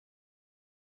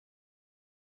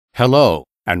Hello,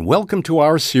 and welcome to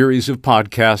our series of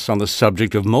podcasts on the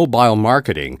subject of mobile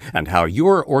marketing and how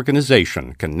your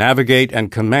organization can navigate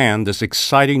and command this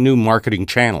exciting new marketing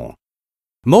channel.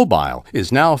 Mobile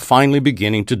is now finally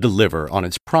beginning to deliver on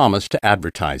its promise to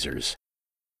advertisers.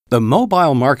 The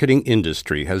mobile marketing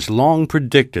industry has long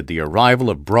predicted the arrival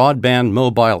of broadband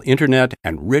mobile internet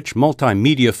and rich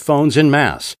multimedia phones en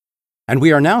masse, and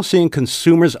we are now seeing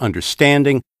consumers'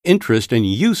 understanding, interest, and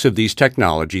use of these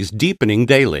technologies deepening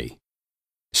daily.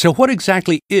 So what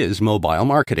exactly is mobile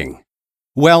marketing?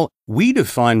 Well, we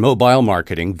define mobile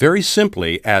marketing very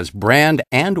simply as brand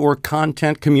and/or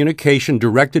content communication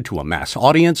directed to a mass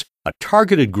audience, a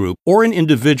targeted group, or an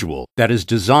individual that is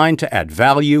designed to add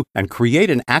value and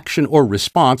create an action or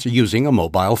response using a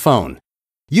mobile phone.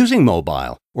 Using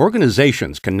mobile,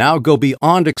 organizations can now go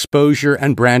beyond exposure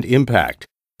and brand impact.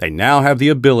 They now have the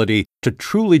ability to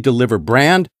truly deliver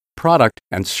brand, product,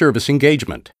 and service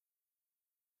engagement.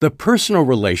 The personal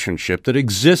relationship that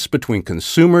exists between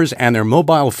consumers and their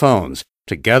mobile phones,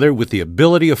 together with the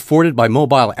ability afforded by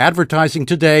mobile advertising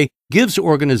today, gives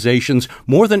organizations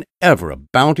more than ever a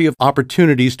bounty of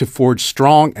opportunities to forge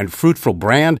strong and fruitful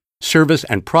brand, service,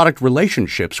 and product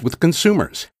relationships with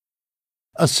consumers.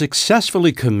 A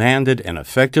successfully commanded and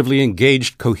effectively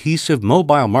engaged cohesive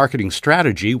mobile marketing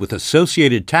strategy with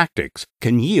associated tactics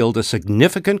can yield a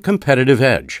significant competitive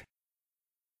edge.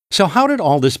 So how did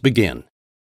all this begin?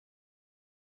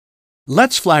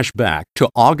 Let's flash back to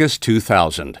August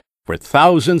 2000, where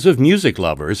thousands of music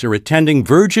lovers are attending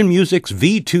Virgin Music's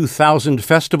V2000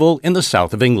 festival in the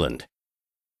south of England.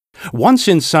 Once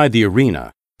inside the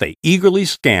arena, they eagerly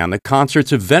scan the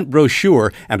concert's event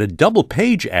brochure, and a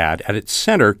double-page ad at its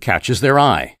center catches their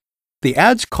eye. The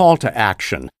ad's call to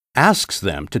action asks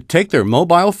them to take their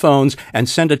mobile phones and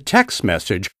send a text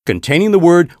message containing the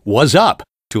word "Was up"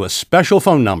 to a special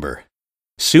phone number.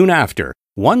 Soon after,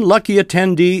 one lucky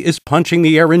attendee is punching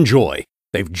the air in joy.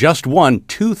 They've just won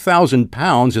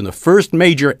 £2,000 in the first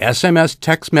major SMS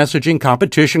text messaging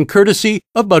competition courtesy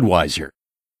of Budweiser.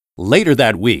 Later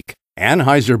that week,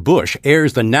 Anheuser-Busch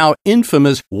airs the now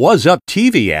infamous Was Up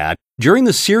TV ad during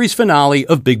the series finale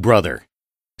of Big Brother.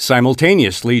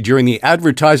 Simultaneously, during the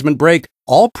advertisement break,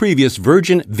 all previous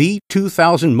Virgin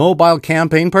V2000 mobile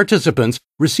campaign participants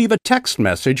receive a text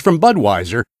message from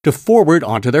Budweiser to forward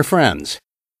onto their friends.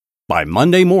 By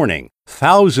Monday morning,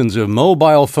 thousands of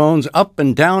mobile phones up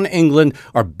and down England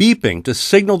are beeping to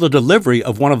signal the delivery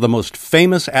of one of the most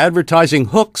famous advertising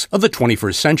hooks of the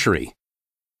 21st century.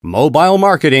 Mobile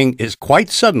marketing is quite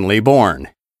suddenly born.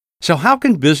 So how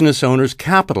can business owners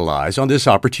capitalize on this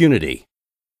opportunity?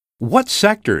 What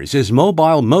sectors is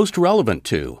mobile most relevant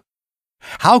to?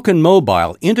 How can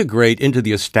mobile integrate into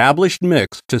the established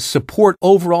mix to support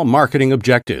overall marketing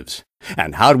objectives?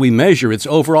 And how do we measure its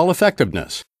overall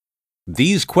effectiveness?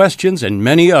 These questions and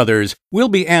many others we'll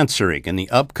be answering in the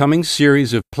upcoming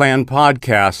series of planned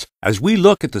podcasts as we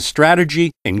look at the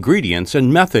strategy, ingredients,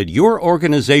 and method your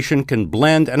organization can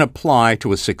blend and apply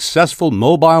to a successful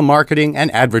mobile marketing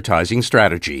and advertising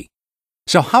strategy.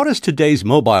 So how does today's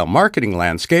mobile marketing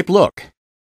landscape look?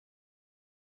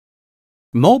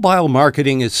 Mobile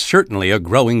marketing is certainly a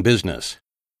growing business.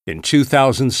 In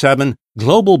 2007,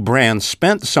 global brands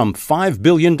spent some $5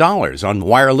 billion on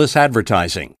wireless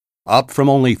advertising, up from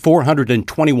only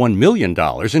 $421 million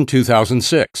in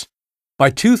 2006. By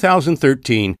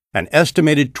 2013, an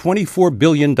estimated $24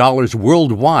 billion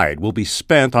worldwide will be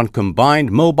spent on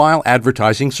combined mobile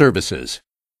advertising services.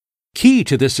 Key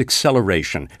to this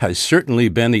acceleration has certainly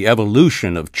been the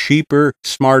evolution of cheaper,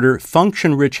 smarter,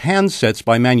 function-rich handsets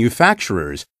by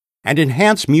manufacturers and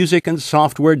enhanced music and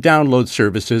software download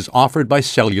services offered by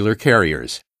cellular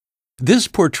carriers. This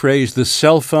portrays the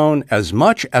cell phone as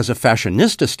much as a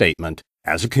fashionista statement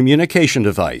as a communication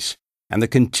device, and the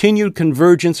continued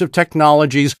convergence of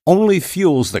technologies only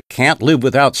fuels the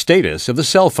can't-live-without status of the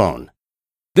cell phone.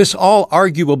 This all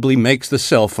arguably makes the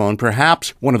cell phone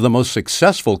perhaps one of the most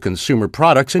successful consumer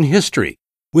products in history,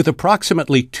 with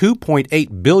approximately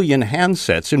 2.8 billion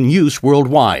handsets in use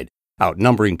worldwide,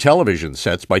 outnumbering television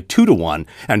sets by 2-to-1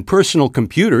 and personal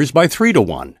computers by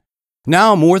 3-to-1.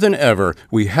 Now more than ever,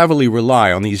 we heavily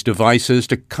rely on these devices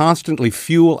to constantly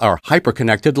fuel our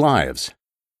hyper-connected lives.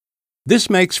 This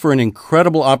makes for an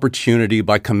incredible opportunity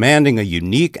by commanding a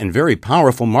unique and very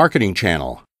powerful marketing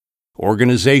channel.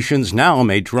 Organizations now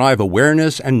may drive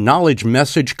awareness and knowledge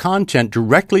message content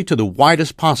directly to the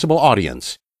widest possible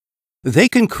audience. They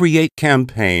can create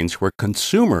campaigns where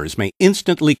consumers may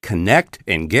instantly connect,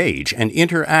 engage, and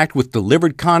interact with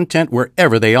delivered content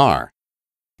wherever they are.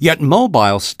 Yet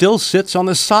mobile still sits on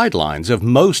the sidelines of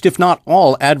most, if not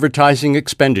all, advertising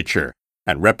expenditure,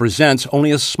 and represents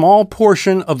only a small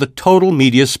portion of the total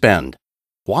media spend.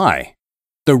 Why?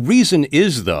 The reason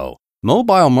is, though,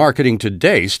 mobile marketing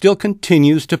today still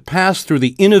continues to pass through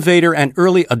the innovator and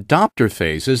early adopter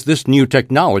phases this new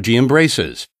technology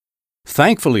embraces.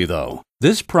 Thankfully, though,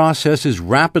 this process is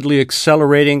rapidly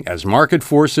accelerating as market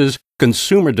forces,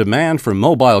 consumer demand for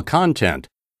mobile content,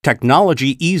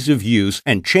 technology ease of use,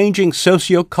 and changing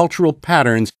socio-cultural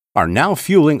patterns are now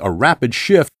fueling a rapid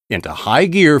shift into high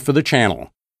gear for the channel.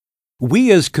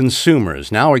 We as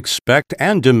consumers now expect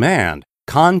and demand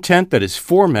content that is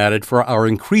formatted for our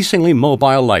increasingly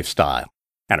mobile lifestyle,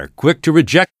 and are quick to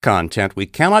reject content we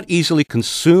cannot easily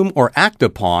consume or act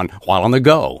upon while on the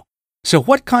go. So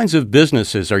what kinds of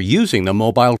businesses are using the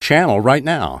mobile channel right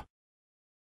now?